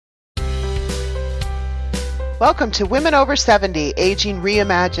Welcome to Women Over 70, Aging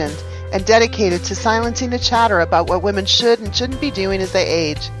Reimagined, and dedicated to silencing the chatter about what women should and shouldn't be doing as they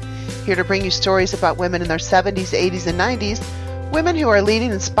age. Here to bring you stories about women in their 70s, 80s, and 90s, women who are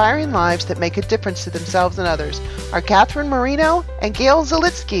leading inspiring lives that make a difference to themselves and others, are Catherine Marino and Gail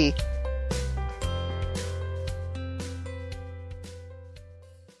Zalitsky.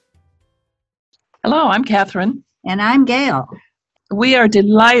 Hello, I'm Catherine. And I'm Gail. We are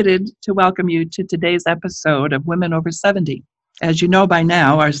delighted to welcome you to today's episode of Women Over 70. As you know by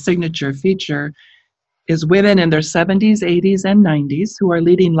now, our signature feature is women in their 70s, 80s, and 90s who are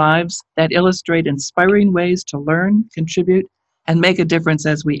leading lives that illustrate inspiring ways to learn, contribute, and make a difference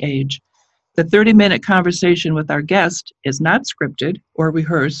as we age. The 30-minute conversation with our guest is not scripted or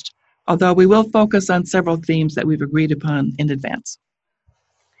rehearsed, although we will focus on several themes that we've agreed upon in advance.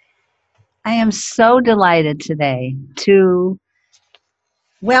 I am so delighted today to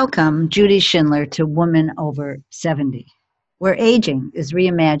welcome Judy Schindler to Women Over 70, where aging is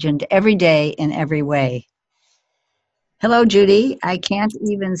reimagined every day in every way. Hello, Judy. I can't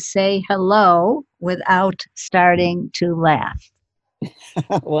even say hello without starting to laugh.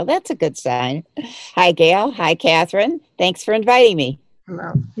 Well, that's a good sign. Hi, Gail. Hi, Catherine. Thanks for inviting me.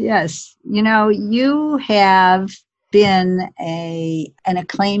 Hello. Yes. You know, you have been an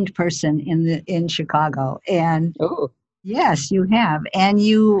acclaimed person in Chicago. And yes, you have. And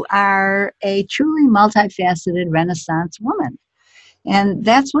you are a truly multifaceted Renaissance woman. And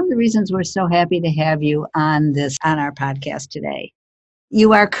that's one of the reasons we're so happy to have you on our podcast today.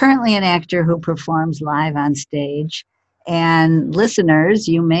 You are currently an actor who performs live on stage. And listeners,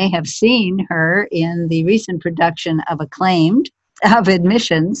 you may have seen her in the recent production of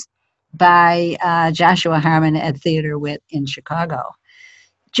Admissions by Joshua Harmon at Theater Wit in Chicago.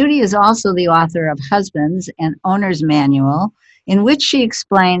 Judy is also the author of Husbands, an Owner's Manual, in which she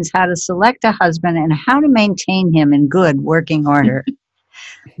explains how to select a husband and how to maintain him in good working order.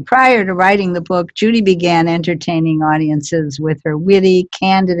 Prior to writing the book, Judy began entertaining audiences with her witty,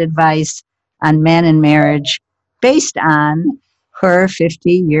 candid advice on men and marriage based on her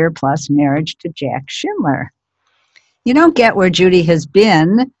 50-year-plus marriage to Jack Schindler. You don't get where Judy has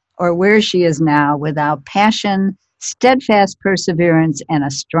been or where she is now without passion, steadfast perseverance, and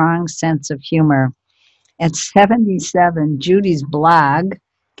a strong sense of humor. At 77, Judy's blog,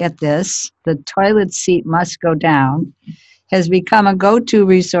 get this, The Toilet Seat Must Go Down, has become a go-to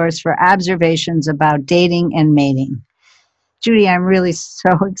resource for observations about dating and mating. Judy, I'm really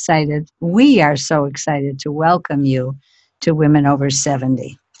so excited. We are so excited to welcome you to Women Over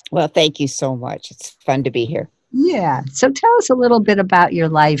 70. Well, thank you so much. It's fun to be here. Yeah. So tell us a little bit about your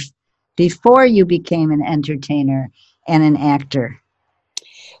life before you became an entertainer and an actor.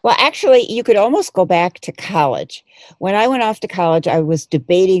 Well, actually, you could almost go back to college. When I went off to college, I was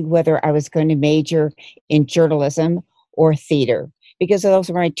debating whether I was going to major in journalism or theater, because those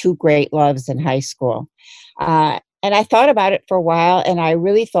were my two great loves in high school. And I thought about it for a while, and I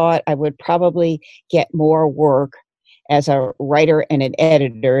really thought I would probably get more work as a writer and an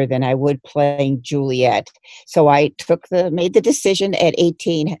editor than I would playing Juliet. So I made the decision at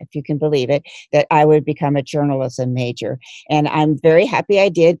 18, if you can believe it, that I would become a journalism major. And I'm very happy I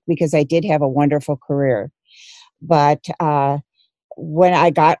did, because I did have a wonderful career. But when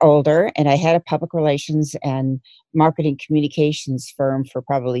I got older and I had a public relations and marketing communications firm for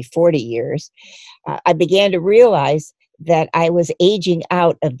probably 40 years, I began to realize that I was aging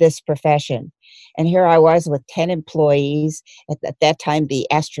out of this profession. And here I was with 10 employees, at that time, the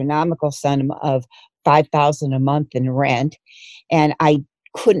astronomical sum of $5,000 a month in rent. And I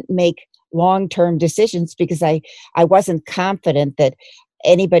couldn't make long-term decisions because I wasn't confident that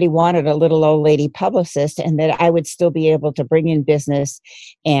anybody wanted a little old lady publicist, and that I would still be able to bring in business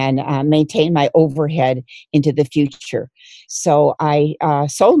and maintain my overhead into the future. So I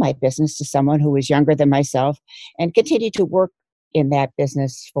sold my business to someone who was younger than myself and continued to work in that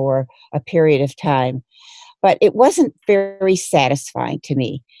business for a period of time. But it wasn't very satisfying to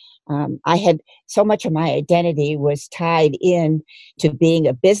me. I had so much of my identity was tied in to being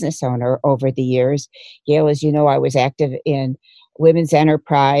a business owner over the years. Gail, as you know, I was active in women's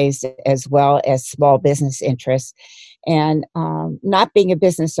enterprise as well as small business interests. And not being a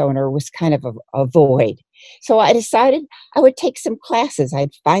business owner was kind of a void. So I decided I would take some classes.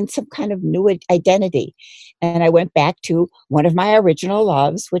 I'd find some kind of new identity. And I went back to one of my original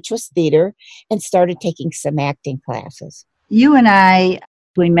loves, which was theater, and started taking some acting classes. You and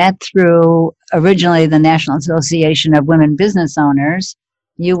we met through originally the National Association of Women Business Owners.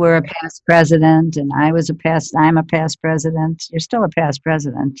 You were a past president, and I'm a past president. You're still a past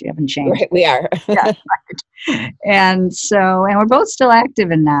president. You haven't changed. Right, we are. Yeah, right. And we're both still active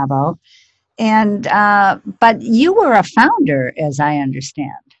in NAWBO. But you were a founder, as I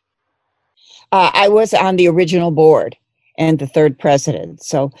understand. I was on the original board and the third president.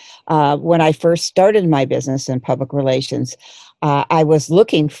 So when I first started my business in public relations, I was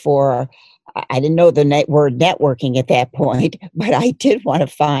looking for, I didn't know the word networking at that point, but I did want to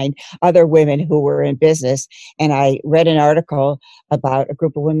find other women who were in business. And I read an article about a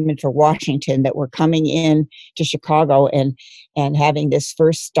group of women for Washington that were coming in to Chicago and having this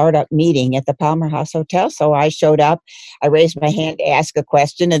first startup meeting at the Palmer House Hotel. So I showed up, I raised my hand to ask a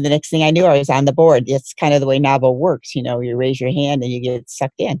question, and the next thing I knew, I was on the board. It's kind of the way Novel works. You know, you raise your hand and you get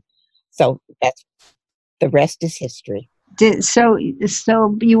sucked in. So that's, the rest is history.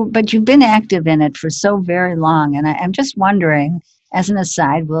 But you've been active in it for so very long, and I'm just wondering, as an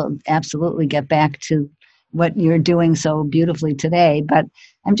aside, we'll absolutely get back to what you're doing so beautifully today, but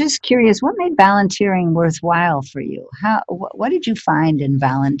I'm just curious, what made volunteering worthwhile for you? What did you find in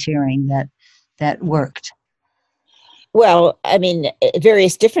volunteering that worked? Well, I mean,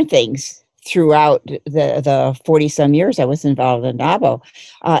 various different things throughout the 40-some years I was involved in NAWBO.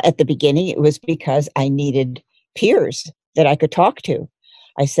 At the beginning, it was because I needed peers that I could talk to.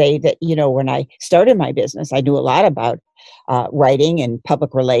 I say that, you know, when I started my business, I knew a lot about writing and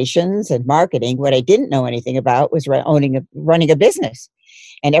public relations and marketing. What I didn't know anything about was running a business.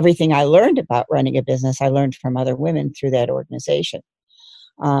 And everything I learned about running a business, I learned from other women through that organization.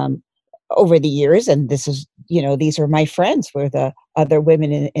 Over the years, and this is, you know, these are my friends, were the other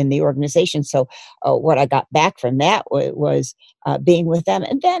women in the organization. So what I got back from that was being with them.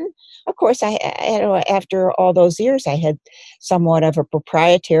 And then, of course, after all those years, I had somewhat of a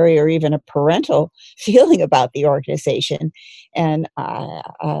proprietary or even a parental feeling about the organization. And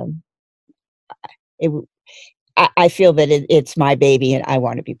I feel that it's my baby and I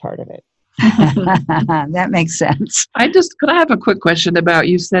want to be part of it. That makes sense. Could I have a quick question about,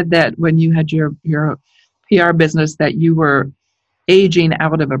 you said that when you had your PR business that you were aging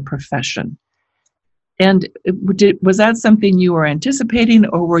out of a profession. And was that something you were anticipating,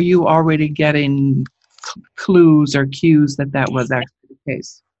 or were you already getting clues or cues that was actually the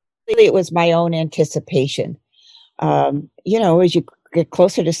case? It was my own anticipation. You know, as you get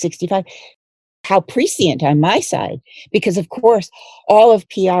closer to 65, how prescient on my side, because of course, all of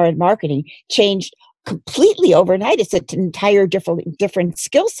PR and marketing changed completely overnight. It's an entire different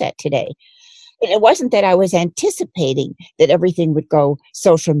skill set today. And it wasn't that I was anticipating that everything would go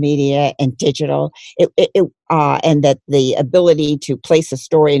social media and digital, and that the ability to place a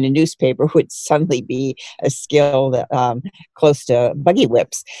story in a newspaper would suddenly be a skill that close to buggy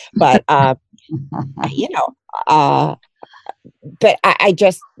whips. But you know, but I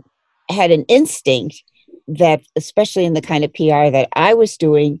just had an instinct that, especially in the kind of PR that I was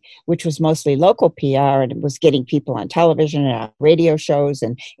doing, which was mostly local PR, and it was getting people on television and on radio shows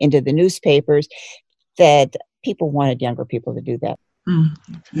and into the newspapers, that people wanted younger people to do that. Okay.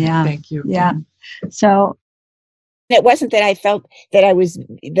 Yeah. Thank you. Yeah. So it wasn't that I felt that I was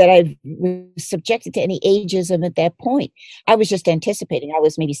subjected to any ageism at that point. I was just anticipating. I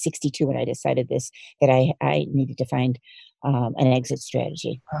was maybe 62 when I decided that I needed to find an exit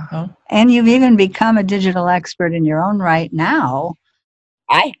strategy. Uh-huh. And you've even become a digital expert in your own right now.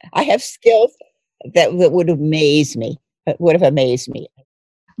 I have skills that would amaze me. It would have amazed me.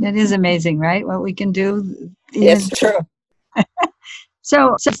 It is amazing, right? What we can do. It's true.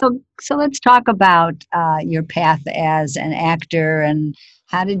 So let's talk about your path as an actor, and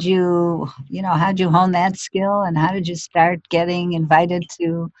how did you hone that skill, and how did you start getting invited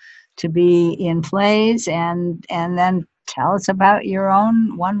to be in plays, and then tell us about your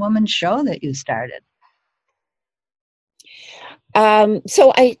own one-woman show that you started.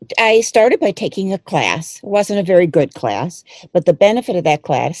 So I started by taking a class. It wasn't a very good class, but the benefit of that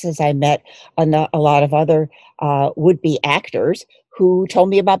class is I met a lot of other would-be actors who told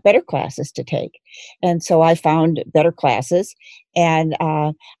me about better classes to take. And so I found better classes, and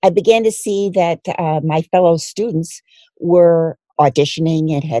I began to see that my fellow students were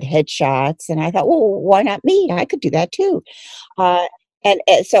auditioning and had headshots, and I thought, well, why not me? I could do that too. And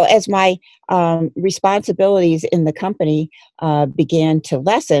so as my responsibilities in the company began to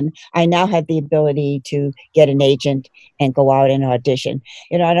lessen, I now had the ability to get an agent and go out and audition.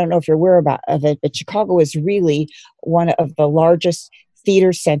 You know, I don't know if you're aware of it, but Chicago is really one of the largest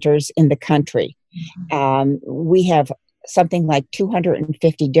theater centers in the country. We have something like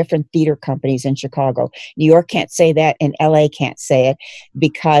 250 different theater companies in Chicago. New York can't say that, and LA can't say it,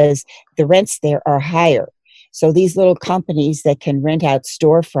 because the rents there are higher. So these little companies that can rent out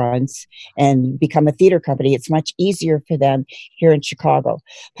storefronts and become a theater company, it's much easier for them here in Chicago.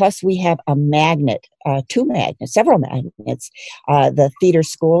 Plus, we have a magnet, several magnets, the theater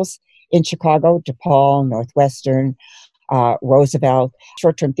schools in Chicago, DePaul, Northwestern, Roosevelt,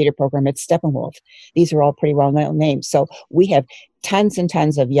 short-term theater program at Steppenwolf. These are all pretty well-known names. So we have tons and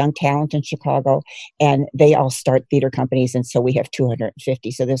tons of young talent in Chicago, and they all start theater companies, and so we have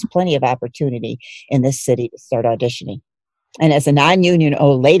 250. So there's plenty of opportunity in this city to start auditioning. And as a non-union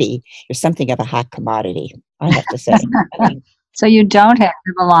old lady, you're something of a hot commodity, I have to say. So you don't have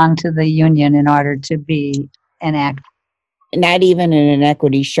to belong to the union in order to be an actor? Not even in an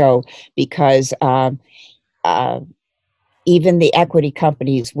equity show, because even the equity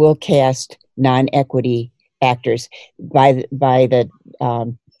companies will cast non-equity actors by the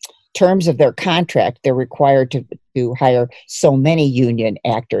terms of their contract. They're required to hire so many union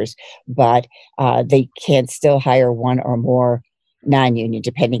actors, but they can still hire one or more non-union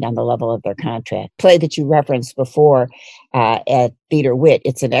depending on the level of their contract. Play that you referenced before at Theater Wit,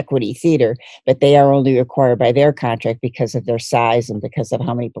 it's an equity theater, but they are only required by their contract because of their size and because of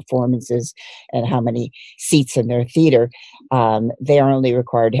how many performances and how many seats in their theater. They are only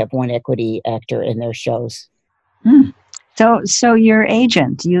required to have one equity actor in their shows. So your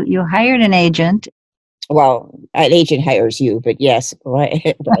agent, you hired an agent. Well, an agent hires you, but yes,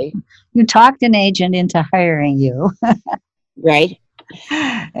 right. You talked an agent into hiring you. Right.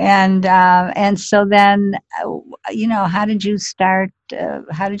 And so then, how did you start?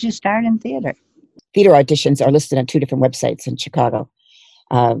 How did you start in theater? Theater auditions are listed on 2 different websites in Chicago.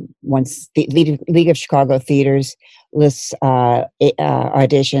 Once the League of Chicago Theaters lists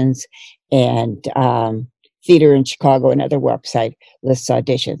auditions, and Theater in Chicago, another website, lists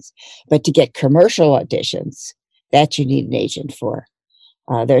auditions. But to get commercial auditions, that you need an agent for.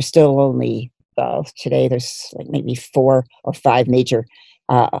 There's still only today. There's like maybe 4 or 5 major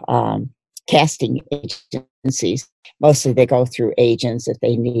casting agencies. Mostly they go through agents if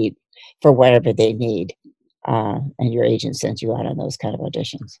they need for whatever they need, and your agent sends you out on those kind of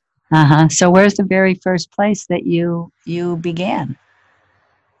auditions. So where's the very first place that you began?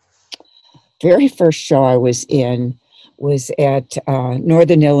 Very first show I was in was at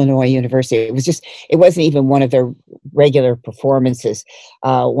Northern Illinois University. It wasn't even one of their regular performances.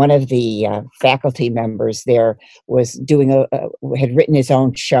 One of the faculty members there was had written his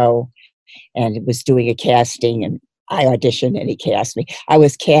own show and was doing a casting, and I auditioned and he cast me. I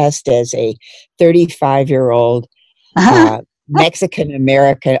was cast as a 35-year-old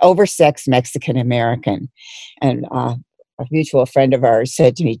Mexican-American, oversexed Mexican-American. And a mutual friend of ours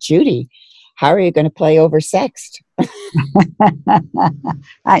said to me, "Judy, how are you going to play oversexed?"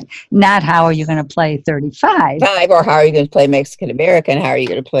 Not how are you going to play 35? Or how are you going to play Mexican-American? How are you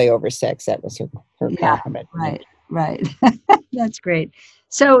going to play oversexed? That was her compliment. Right. That's great.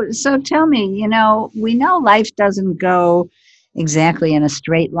 So tell me, we know life doesn't go exactly in a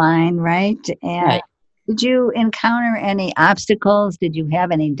straight line, right? And right. Did you encounter any obstacles? Did you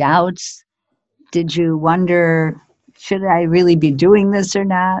have any doubts? Did you wonder, should I really be doing this or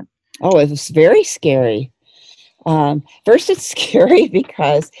not? Oh, it was very scary. First, it's scary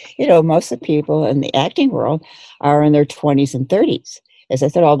because, most of the people in the acting world are in their 20s and 30s. As I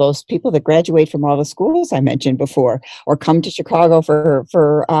said, all those people that graduate from all the schools I mentioned before, or come to Chicago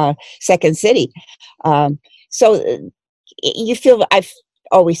for Second City. So I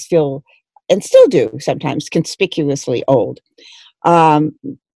always feel, and still do sometimes, conspicuously old. And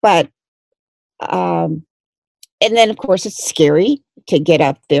then, of course, it's scary to get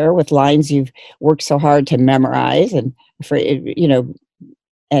up there with lines you've worked so hard to memorize and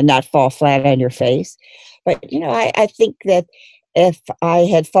and not fall flat on your face. But, I think that if I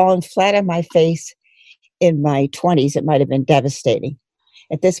had fallen flat on my face in my 20s, it might have been devastating.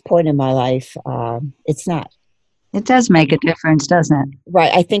 At this point in my life, it's not. It does make a difference, doesn't it?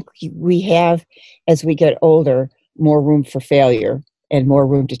 Right. I think we have, as we get older, more room for failure and more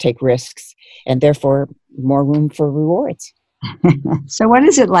room to take risks, and therefore more room for rewards. So what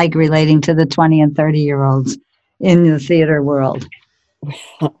is it like relating to the 20 and 30-year-olds in the theater world?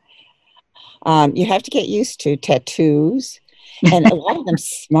 You have to get used to tattoos, and a lot of them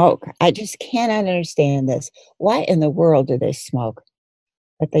smoke. I just cannot understand this. Why in the world do they smoke?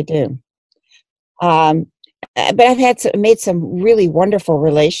 But they do. But I've made some really wonderful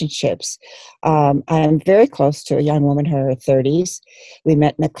relationships. I'm very close to a young woman in her 30s. We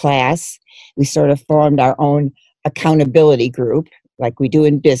met in a class. We sort of formed our own accountability group, like we do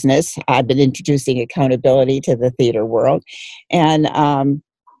in business. I've been introducing accountability to the theater world. And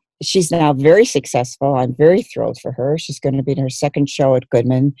she's now very successful. I'm very thrilled for her. She's going to be in her second show at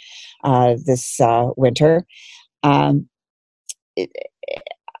Goodman this winter.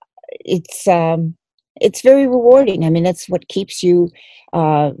 It's very rewarding. I mean, that's what keeps you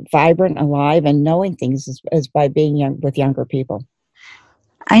vibrant, alive, and knowing things is by being with younger people.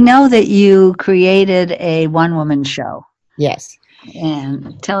 I know that you created a one-woman show. Yes.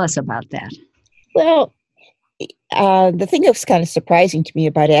 And tell us about that. Well, the thing that's kind of surprising to me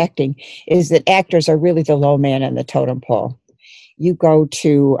about acting is that actors are really the low man on the totem pole. You go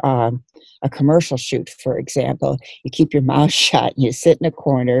to a commercial shoot, for example, you keep your mouth shut and you sit in a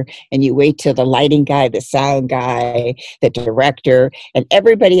corner and you wait till the lighting guy, the sound guy, the director, and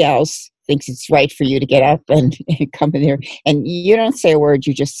everybody else thinks it's right for you to get up and come in there. And you don't say a word,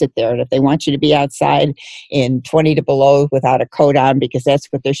 you just sit there. And if they want you to be outside in 20 to below without a coat on, because that's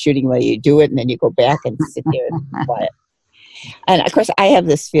what they're shooting while you do it, and then you go back and sit there and be quiet. And of course, I have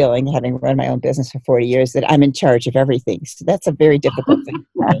this feeling, having run my own business for 40 years, that I'm in charge of everything. So that's a very difficult thing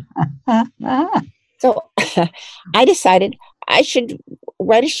for me. So I decided I should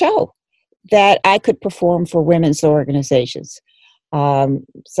write a show that I could perform for women's organizations.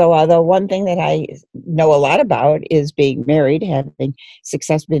 So the one thing that I know a lot about is being married, having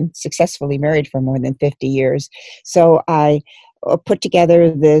been successfully married for more than 50 years. So I put together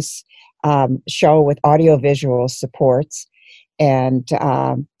this show with audiovisual supports. And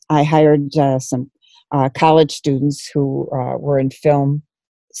I hired some college students who were in film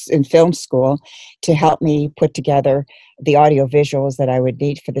school to help me put together the audio visuals that I would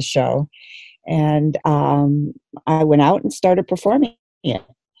need for the show. And I went out and started performing it.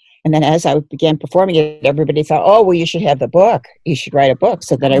 And then as I began performing it, everybody thought, oh, well, you should have the book. You should write a book.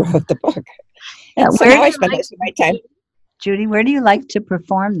 So then I wrote the book. And so now I spend most of my time. Judy, where do you like to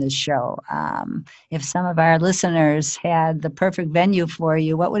perform this show? If some of our listeners had the perfect venue for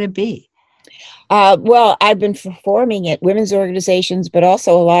you, what would it be? Well, I've been performing at women's organizations, but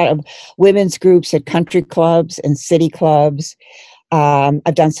also a lot of women's groups at country clubs and city clubs. I've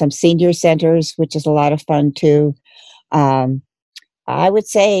done some senior centers, which is a lot of fun too. I would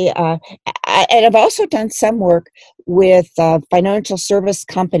say, and I've also done some work with financial service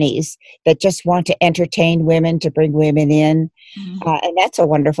companies that just want to entertain women, to bring women in. And that's a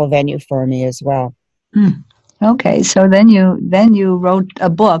wonderful venue for me as well. Okay, so then you wrote a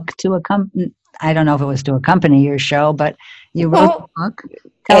book to accompany. I don't know if it was to accompany your show, but you wrote a book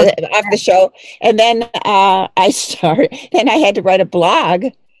off the show, and then then I had to write a blog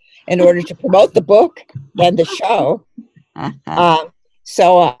in order to promote the book and the show.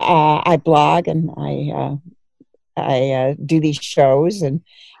 So I blog and I do these shows and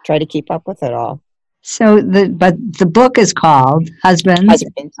try to keep up with it all. So the book is called Husbands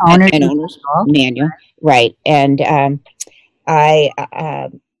and Owners Manual, right? And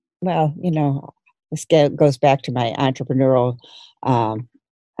well, you know, this goes back to my entrepreneurial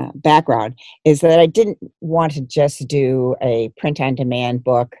background, is that I didn't want to just do a print-on-demand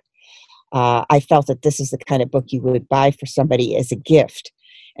book. I felt that this is the kind of book you would buy for somebody as a gift.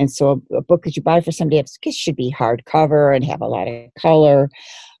 And so a book that you buy for somebody else should be hardcover and have a lot of color.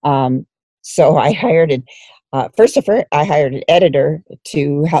 So I hired I hired an editor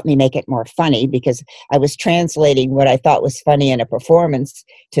to help me make it more funny, because I was translating what I thought was funny in a performance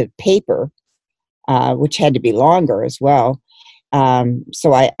to paper, which had to be longer as well.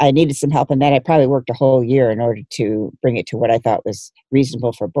 So I needed some help in that. I probably worked a whole year in order to bring it to what I thought was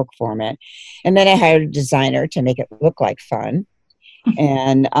reasonable for book format. And then I hired a designer to make it look like fun,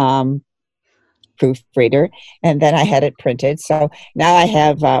 and proofreader, and then I had it printed. So now I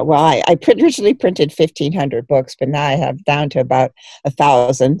have, I originally printed 1,500 books, but now I have down to about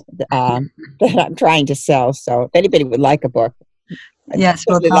 1,000 that I'm trying to sell. So if anybody would like a book, yes,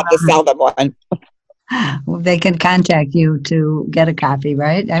 I'd love to sell them one. They can contact you to get a copy,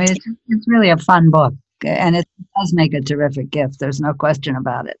 right? I mean, it's really a fun book, and it does make a terrific gift. There's no question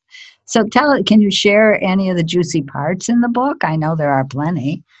about it. So can you share any of the juicy parts in the book? I know there are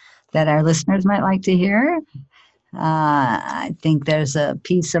plenty that our listeners might like to hear. I think there's a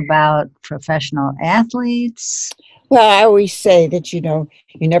piece about professional athletes. Well, I always say that, you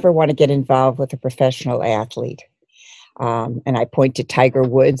never want to get involved with a professional athlete. And I point to Tiger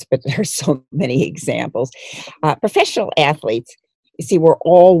Woods, but there are so many examples. Professional athletes, you see, were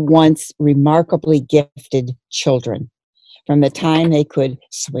all once remarkably gifted children. From the time they could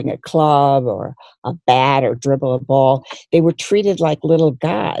swing a club or a bat or dribble a ball, they were treated like little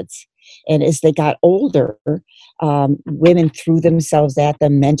gods. And as they got older, women threw themselves at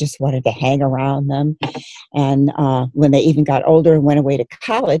them. Men just wanted to hang around them. And when they even got older and went away to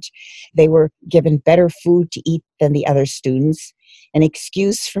college, they were given better food to eat than the other students and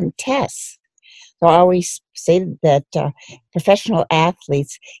excused from tests. So I always say that professional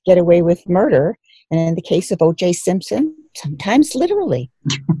athletes get away with murder. And in the case of O.J. Simpson, sometimes literally.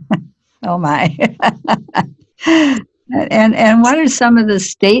 Oh, my. And what are some of the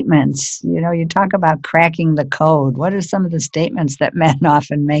statements? You talk about cracking the code. What are some of the statements that men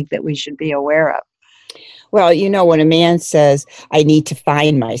often make that we should be aware of? Well, when a man says, I need to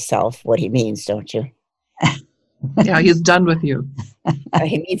find myself, what he means, don't you? Yeah, he's done with you.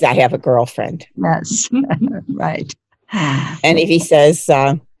 He means I have a girlfriend. Yes, right. And if he says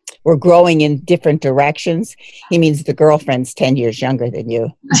we're growing in different directions, he means the girlfriend's 10 years younger than you.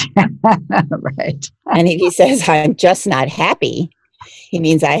 Right. And if he says I'm just not happy, he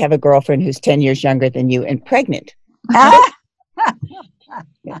means I have a girlfriend who's 10 years younger than you and pregnant. That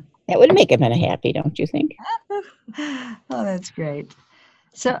would make him unhappy, don't you think? Oh, that's great.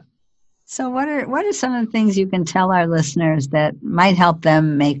 So what are some of the things you can tell our listeners that might help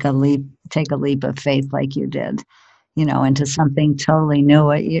them take a leap of faith like you did, into something totally new?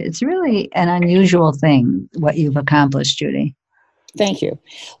 It's really an unusual thing, what you've accomplished, Judy. Thank you.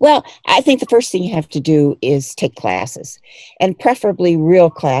 Well, I think the first thing you have to do is take classes, and preferably real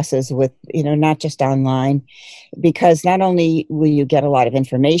classes with, not just online, because not only will you get a lot of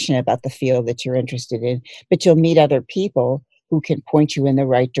information about the field that you're interested in, but you'll meet other people who can point you in the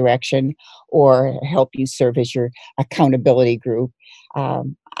right direction or help you serve as your accountability group.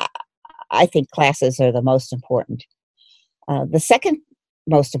 I think classes are the most important. The second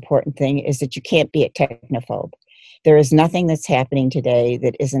most important thing is that you can't be a technophobe. There is nothing that's happening today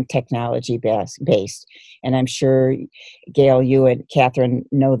that isn't technology based. And I'm sure, Gail, you and Catherine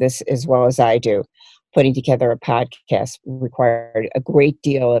know this as well as I do. Putting together a podcast required a great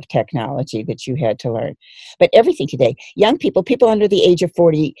deal of technology that you had to learn. But everything today, young people under the age of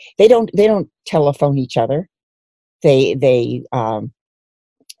 40, they don't telephone each other. They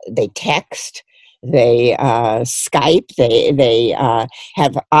text. They Skype. They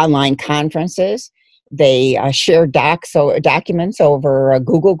have online conferences. They share documents over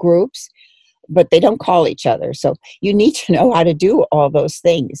Google groups, but they don't call each other. So you need to know how to do all those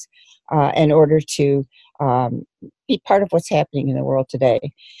things in order to be part of what's happening in the world today.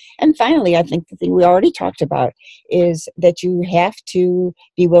 And finally, I think the thing we already talked about is that you have to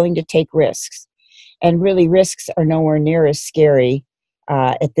be willing to take risks. And really, risks are nowhere near as scary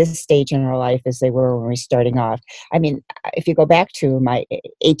at this stage in our life as they were when we were starting off. I mean, if you go back to my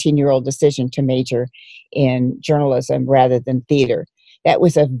 18-year-old decision to major in journalism rather than theater, that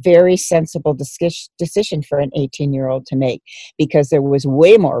was a very sensible decision for an 18-year-old to make, because there was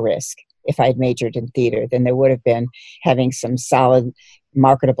way more risk if I'd majored in theater than there would have been having some solid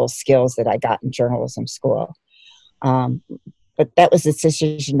marketable skills that I got in journalism school. But that was a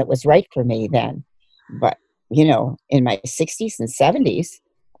decision that was right for me then. But in my 60s and 70s,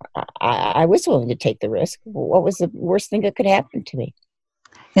 I was willing to take the risk. What was the worst thing that could happen to me?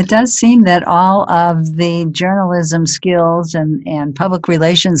 It does seem that all of the journalism skills and public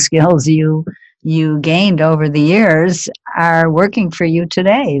relations skills you gained over the years are working for you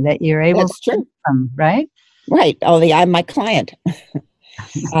today, that you're able That's to true. do them, right? Right. I'm my client,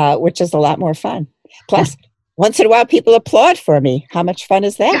 which is a lot more fun. Plus, once in a while, people applaud for me. How much fun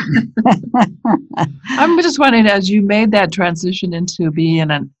is that? I'm just wondering, as you made that transition into being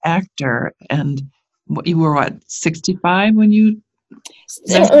an actor, and you were 65 when you?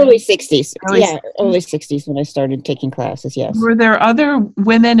 Early 60s. Early 60s when I started taking classes, yes. Were there other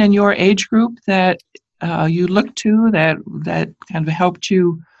women in your age group that you looked to that kind of helped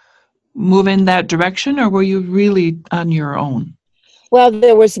you move in that direction, or were you really on your own? Well,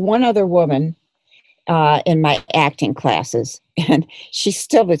 there was one other woman in my acting classes, and she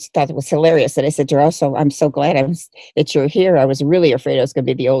still thought it was hilarious. And I said to her, "Also, I'm so glad that you're here. I was really afraid I was going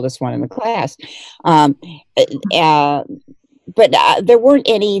to be the oldest one in the class." But there weren't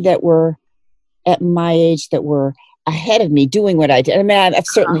any that were at my age that were ahead of me doing what I did. I mean, I've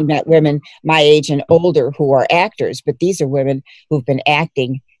certainly met women my age and older who are actors, but these are women who've been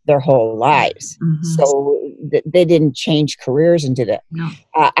acting their whole lives. Mm-hmm. So they didn't change careers and did it. No.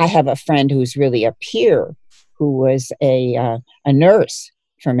 I have a friend who's really a peer who was a nurse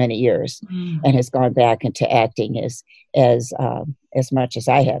for many years and has gone back into acting as much as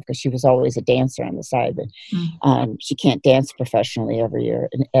I have, because she was always a dancer on the side. But she can't dance professionally every year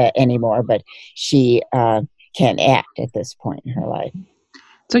anymore, but she can act at this point in her life.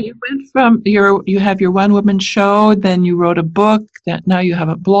 So you went from you have your one woman show, then you wrote a book, that now you have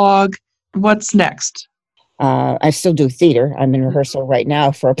a blog. What's next? I still do theater. I'm in rehearsal right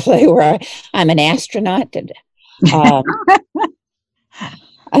now for a play where I'm an astronaut. And,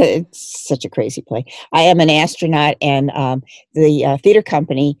 it's such a crazy play. I am an astronaut, and the theater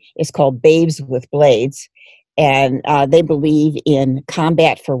company is called Babes with Blades. And they believe in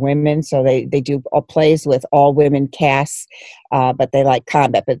combat for women, so they do all plays with all women casts, but they like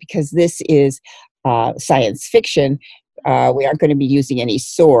combat. But because this is science fiction, We aren't going to be using any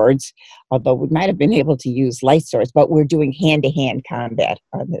swords, although we might have been able to use light swords, but we're doing hand-to-hand combat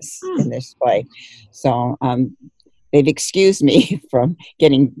on this in this play. So they've excused me from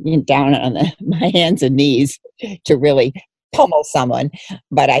getting down on my hands and knees to really pummel someone,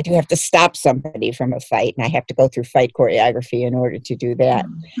 but I do have to stop somebody from a fight, and I have to go through fight choreography in order to do that.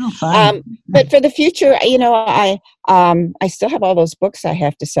 But for the future, I still have all those books I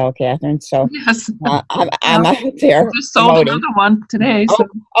have to sell, Catherine. So yes. I'm out there. I just sold another one today. So.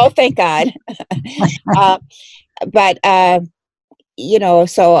 Oh, thank God. But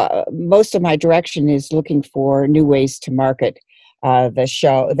so most of my direction is looking for new ways to market that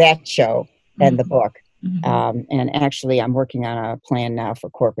show, and the book. Mm-hmm. And actually, I'm working on a plan now for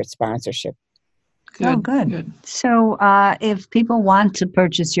corporate sponsorship. Good. So if people want to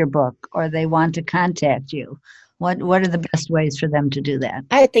purchase your book or they want to contact you, what are the best ways for them to do that?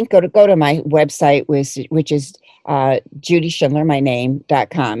 I think go to my website, which is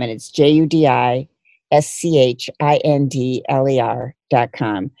JudySchindler.com, and it's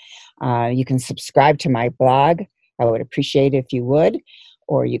JudySchindler.com. You can subscribe to my blog. I would appreciate it if you would,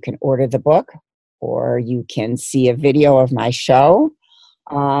 or you can order the book, or you can see a video of my show,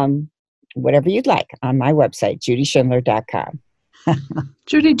 whatever you'd like, on my website, JudySchindler.com.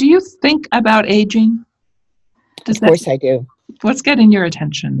 Judy, do you think about aging? Of course I do. What's getting your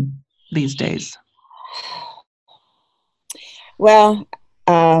attention these days? Well,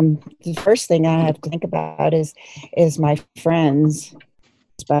 the first thing I have to think about is my friends.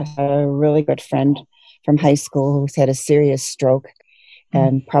 A really good friend from high school who's had a serious stroke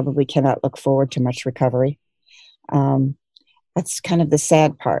and probably cannot look forward to much recovery. That's kind of the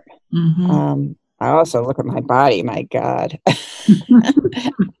sad part. Mm-hmm. I also look at my body. My God,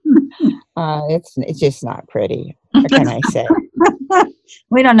 it's just not pretty. What can I say?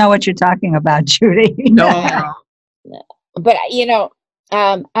 We don't know what you're talking about, Judy. No. But I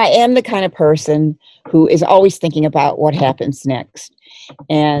am the kind of person who is always thinking about what happens next.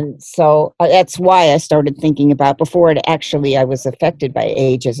 And so that's why I started thinking about, before I was affected by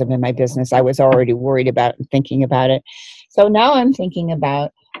ageism in my business, I was already worried about and thinking about it. So now I'm thinking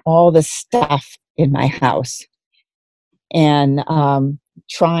about all the stuff in my house and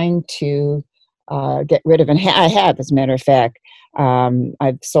trying to get rid of, and I have, as a matter of fact.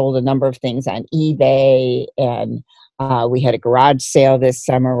 I've sold a number of things on eBay, and we had a garage sale this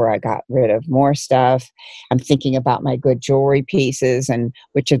summer where I got rid of more stuff. I'm thinking about my good jewelry pieces and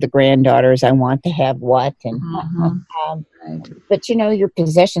which of the granddaughters I want to have what. And but your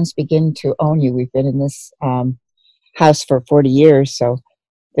possessions begin to own you. We've been in this house for 40 years, so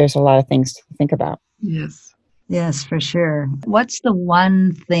there's a lot of things to think about. Yes, for sure. What's the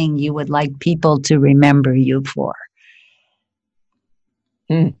one thing you would like people to remember you for?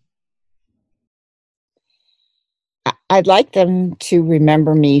 I'd like them to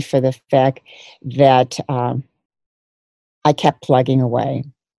remember me for the fact that I kept plugging away,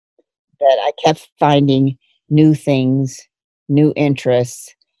 that I kept finding new things, new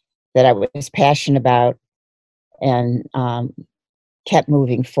interests that I was passionate about, and kept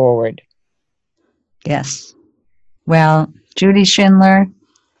moving forward. Yes. Well, Judy Schindler,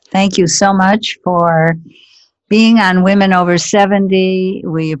 thank you so much for being on Women Over 70.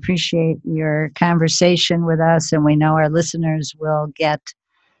 We appreciate your conversation with us, and we know our listeners will get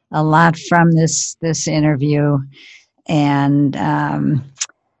a lot from this interview. And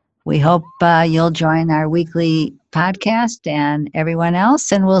we hope you'll join our weekly podcast and everyone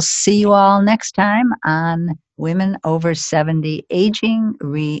else. And we'll see you all next time on Women Over 70, Aging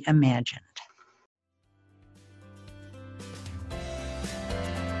Reimagined.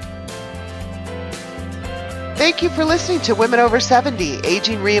 Thank you for listening to Women Over 70,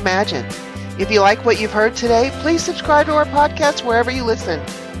 Aging Reimagined. If you like what you've heard today, please subscribe to our podcast wherever you listen.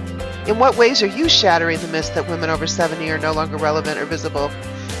 In what ways are you shattering the myth that women over 70 are no longer relevant or visible?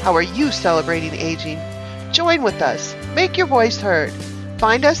 How are you celebrating aging? Join with us. Make your voice heard.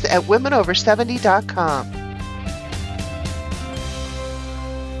 Find us at womenover70.com.